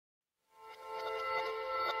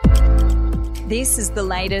This is the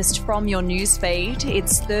latest from your newsfeed.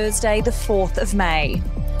 It's Thursday, the 4th of May.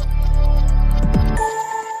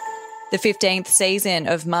 The 15th season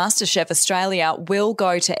of MasterChef Australia will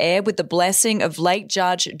go to air with the blessing of late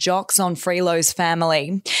judge Jock Zonfrilo's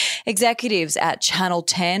family. Executives at Channel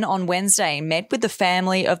 10 on Wednesday met with the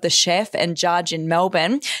family of the chef and judge in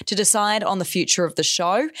Melbourne to decide on the future of the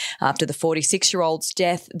show after the 46-year-old's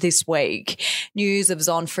death this week. News of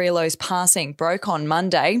Zonfrilo's passing broke on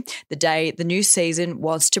Monday, the day the new season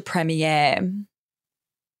was to premiere.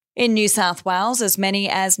 In New South Wales, as many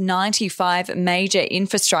as 95 major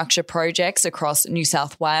infrastructure projects across New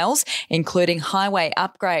South Wales, including highway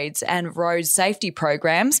upgrades and road safety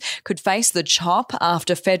programs, could face the chop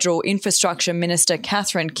after Federal Infrastructure Minister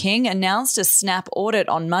Catherine King announced a snap audit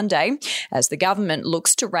on Monday as the government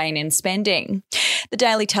looks to rein in spending. The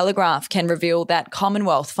Daily Telegraph can reveal that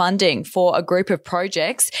Commonwealth funding for a group of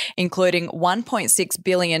projects, including $1.6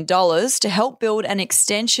 billion to help build an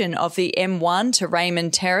extension of the M1 to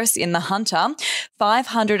Raymond Terrace in the Hunter,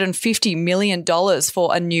 $550 million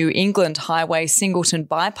for a New England Highway Singleton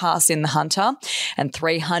bypass in the Hunter, and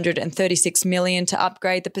 $336 million to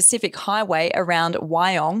upgrade the Pacific Highway around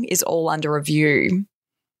Wyong is all under review.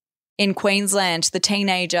 In Queensland, the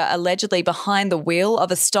teenager allegedly behind the wheel of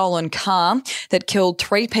a stolen car that killed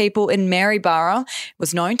 3 people in Maryborough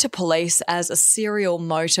was known to police as a serial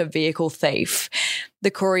motor vehicle thief. The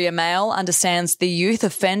Courier Mail understands the youth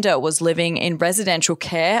offender was living in residential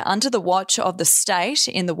care under the watch of the state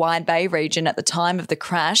in the Wide Bay region at the time of the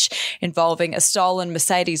crash involving a stolen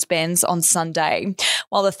Mercedes-Benz on Sunday.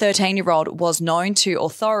 While the 13-year-old was known to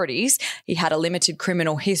authorities, he had a limited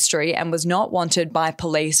criminal history and was not wanted by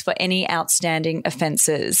police for any outstanding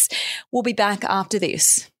offences. We'll be back after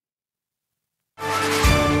this.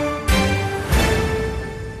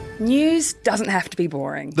 News doesn't have to be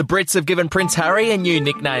boring. The Brits have given Prince Harry a new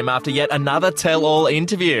nickname after yet another tell-all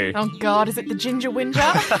interview. Oh God, is it the Ginger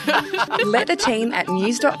Whinger? Let the team at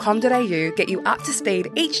news.com.au get you up to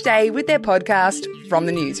speed each day with their podcast, From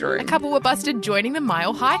the Newsroom. A couple were busted joining the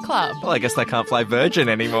Mile High Club. Well, I guess they can't fly Virgin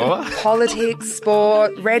anymore. Politics,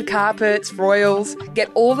 sport, red carpets, royals.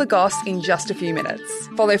 Get all the goss in just a few minutes.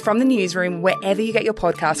 Follow From the Newsroom wherever you get your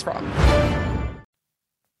podcast from.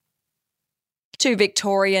 To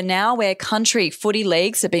Victoria now, where country footy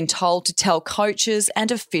leagues have been told to tell coaches and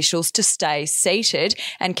officials to stay seated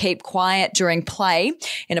and keep quiet during play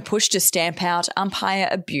in a push to stamp out umpire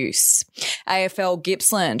abuse. AFL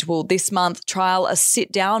Gippsland will this month trial a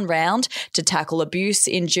sit-down round to tackle abuse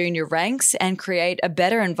in junior ranks and create a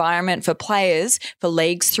better environment for players for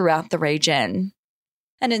leagues throughout the region.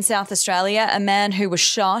 And in South Australia, a man who was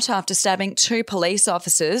shot after stabbing 2 police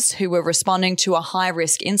officers who were responding to a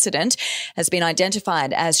high-risk incident has been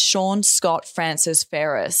identified as Sean Scott Francis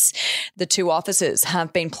Ferris. The 2 officers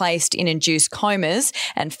have been placed in induced comas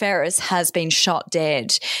and Ferris has been shot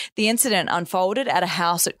dead. The incident unfolded at a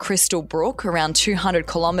house at Crystal Brook, around 200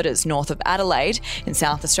 kilometres north of Adelaide, in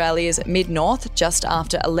South Australia's mid-north, just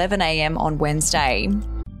after 11 a.m. on Wednesday.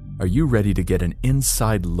 Are you ready to get an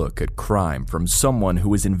inside look at crime from someone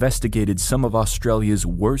who has investigated some of Australia's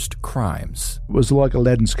worst crimes? It was like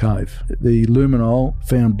Aladdin's Cave. The luminol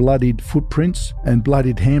found bloodied footprints and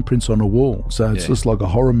bloodied handprints on a wall, so it's just like a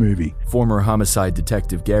horror movie. Former homicide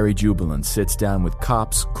detective Gary Jubilant sits down with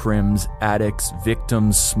cops, crims, addicts,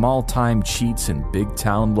 victims, small-time cheats, and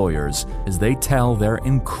big-town lawyers as they tell their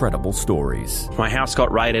incredible stories. My house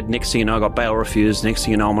got raided. Next thing you know, I got bail refused. Next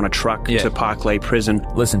thing you know, I'm on a truck to Parklea Prison.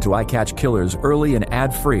 Listen to I Catch Killers early and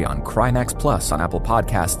ad-free on Crimex Plus on Apple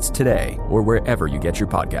Podcasts today or wherever you get your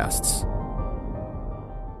podcasts.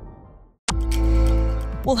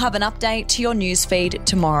 We'll have an update to your newsfeed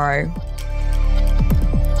tomorrow.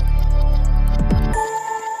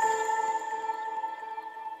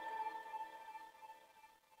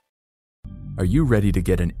 Are you ready to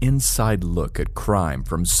get an inside look at crime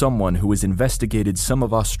from someone who has investigated some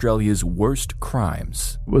of Australia's worst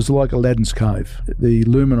crimes? It was like Aladdin's Cave. The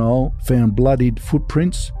luminol found bloodied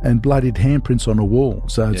footprints and bloodied handprints on a wall,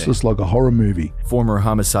 so it's just like a horror movie. Former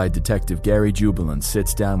homicide detective Gary Jubilant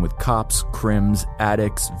sits down with cops, crims,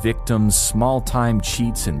 addicts, victims, small-time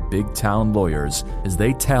cheats, and big-town lawyers as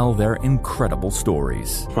they tell their incredible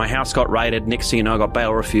stories. My house got raided. Next thing you know, I got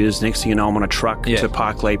bail refused. Next thing you know, I'm on a truck to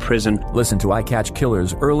Parklea Prison. Listen to I Catch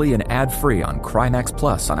Killers early and ad-free on Crimex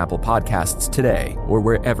Plus on Apple Podcasts today or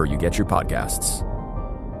wherever you get your podcasts.